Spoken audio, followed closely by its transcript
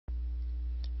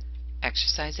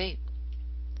Exercise 8.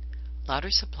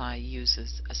 Louder Supply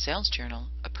uses a sales journal,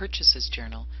 a purchases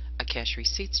journal, a cash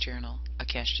receipts journal, a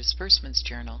cash disbursements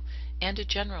journal, and a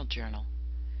general journal.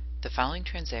 The following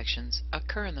transactions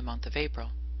occur in the month of April,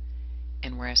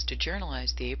 and we're asked to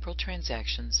journalize the April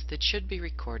transactions that should be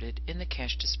recorded in the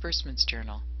cash disbursements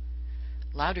journal.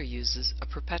 Louder uses a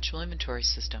perpetual inventory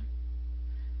system.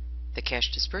 The cash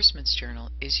disbursements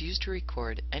journal is used to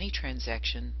record any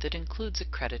transaction that includes a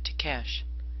credit to cash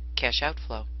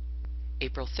outflow.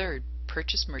 April 3rd,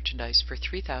 purchased merchandise for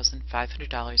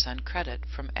 $3,500 on credit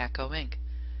from ACO Inc.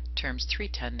 Terms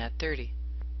 310 net 30.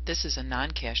 This is a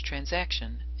non-cash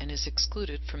transaction and is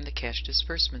excluded from the cash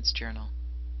disbursements journal.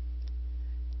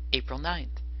 April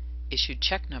 9th, issued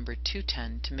check number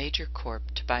 210 to Major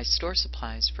Corp to buy store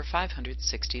supplies for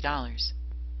 $560.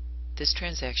 This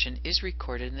transaction is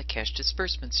recorded in the cash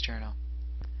disbursements journal.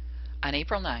 On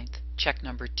April 9th, check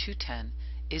number 210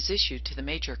 is issued to the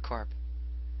Major Corp.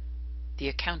 The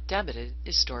account debited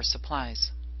is store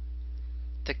supplies.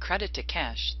 The credit to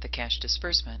cash, the cash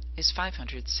disbursement, is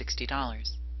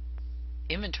 $560.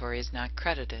 Inventory is not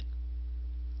credited,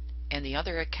 and the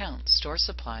other account, store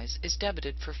supplies, is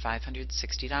debited for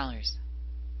 $560.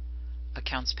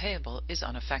 Accounts payable is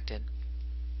unaffected.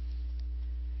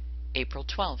 April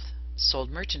 12th, sold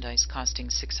merchandise costing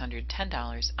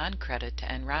 $610 on credit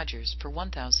to N. Rogers for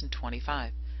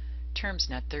 $1,025. Terms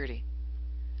net 30.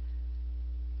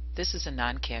 This is a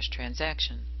non-cash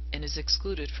transaction and is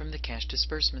excluded from the cash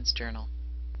disbursements journal.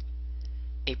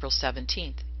 April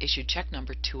 17th, issued check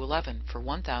number 211 for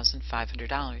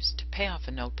 $1,500 to pay off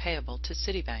a note payable to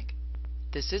Citibank.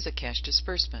 This is a cash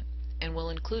disbursement and will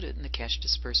include it in the cash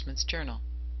disbursements journal.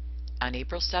 On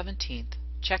April 17th,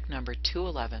 check number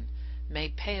 211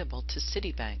 made payable to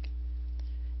Citibank.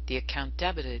 The account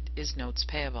debited is notes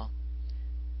payable.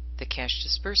 The cash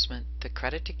disbursement, the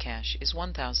credit to cash, is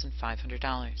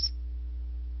 $1,500.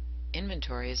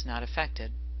 Inventory is not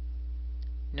affected.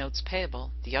 Notes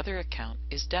payable, the other account,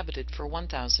 is debited for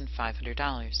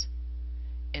 $1,500,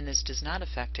 and this does not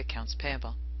affect accounts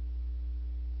payable.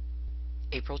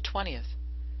 April 20th,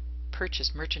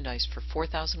 purchased merchandise for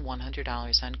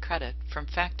 $4,100 on credit from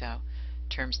Factow,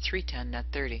 terms 310 net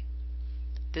 30.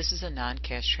 This is a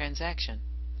non-cash transaction.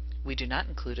 We do not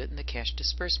include it in the cash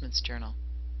disbursements journal.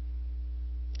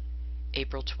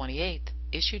 April 28th,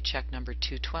 issued check number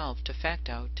 212 to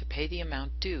Factow to pay the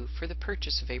amount due for the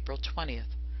purchase of April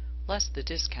 20th, less the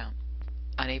discount.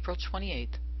 On April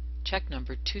 28th, check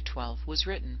number 212 was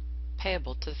written,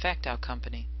 payable to the Factow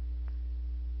Company.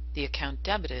 The account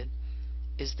debited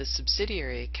is the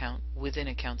subsidiary account within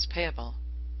accounts payable,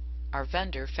 our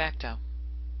vendor Factow.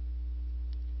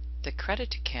 The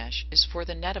credit to cash is for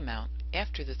the net amount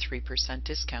after the 3%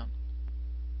 discount.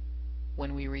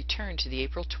 When we return to the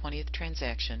April 20th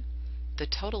transaction, the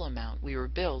total amount we were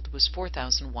billed was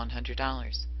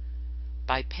 $4,100.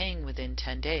 By paying within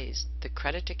 10 days, the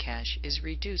credit to cash is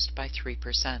reduced by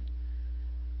 3%.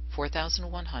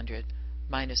 $4,100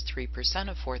 minus 3%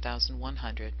 of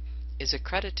 $4,100 is a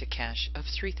credit to cash of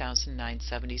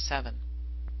 $3,977.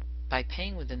 By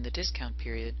paying within the discount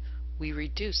period, we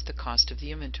reduce the cost of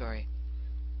the inventory.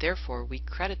 Therefore, we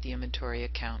credit the inventory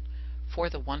account for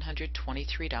the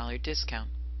 $123 discount.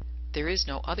 There is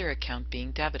no other account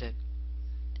being debited.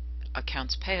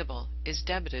 Accounts payable is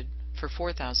debited for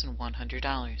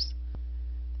 $4,100.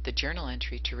 The journal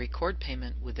entry to record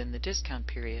payment within the discount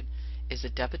period is a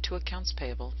debit to accounts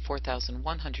payable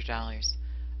 $4,100,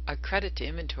 a credit to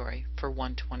inventory for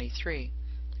 $123,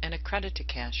 and a credit to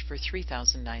cash for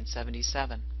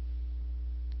 $3,977.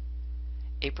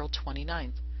 April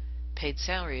 29th, paid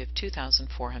salary of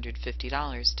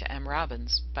 $2,450 to M.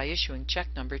 Robbins by issuing check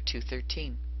number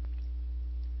 213.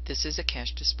 This is a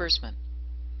cash disbursement.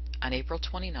 On April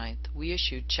 29th, we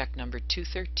issued check number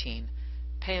 213,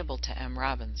 payable to M.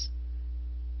 Robbins.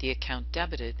 The account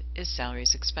debited is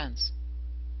salaries expense.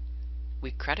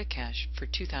 We credit cash for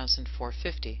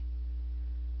 $2,450.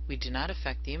 We do not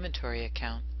affect the inventory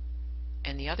account,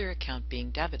 and the other account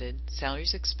being debited,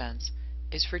 salaries expense,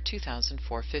 is for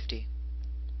 $2,450.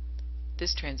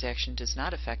 This transaction does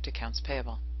not affect accounts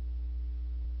payable.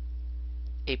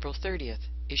 April 30th,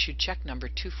 issued check number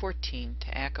 214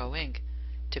 to ACO Inc.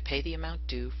 to pay the amount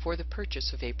due for the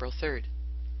purchase of April 3rd.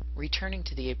 Returning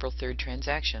to the April 3rd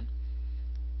transaction,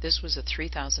 this was a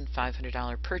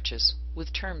 $3,500 purchase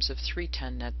with terms of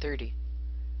 310 net 30.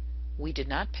 We did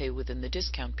not pay within the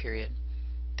discount period,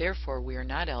 therefore we are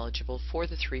not eligible for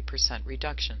the 3%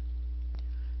 reduction.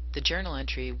 The journal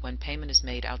entry when payment is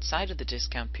made outside of the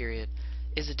discount period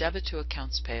is a debit to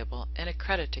accounts payable and a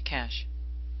credit to cash.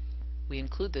 We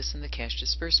include this in the cash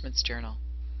disbursements journal.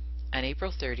 On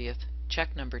April 30th,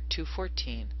 check number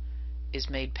 214, is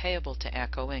made payable to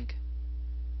ACO Inc.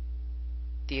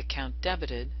 The account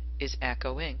debited is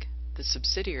ACO Inc., the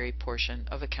subsidiary portion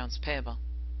of accounts payable.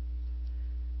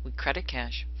 We credit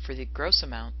cash for the gross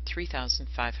amount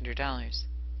 $3,500.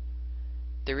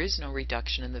 There is no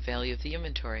reduction in the value of the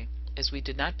inventory, as we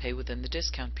did not pay within the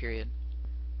discount period.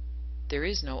 There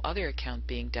is no other account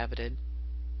being debited.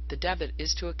 The debit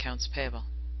is to accounts payable.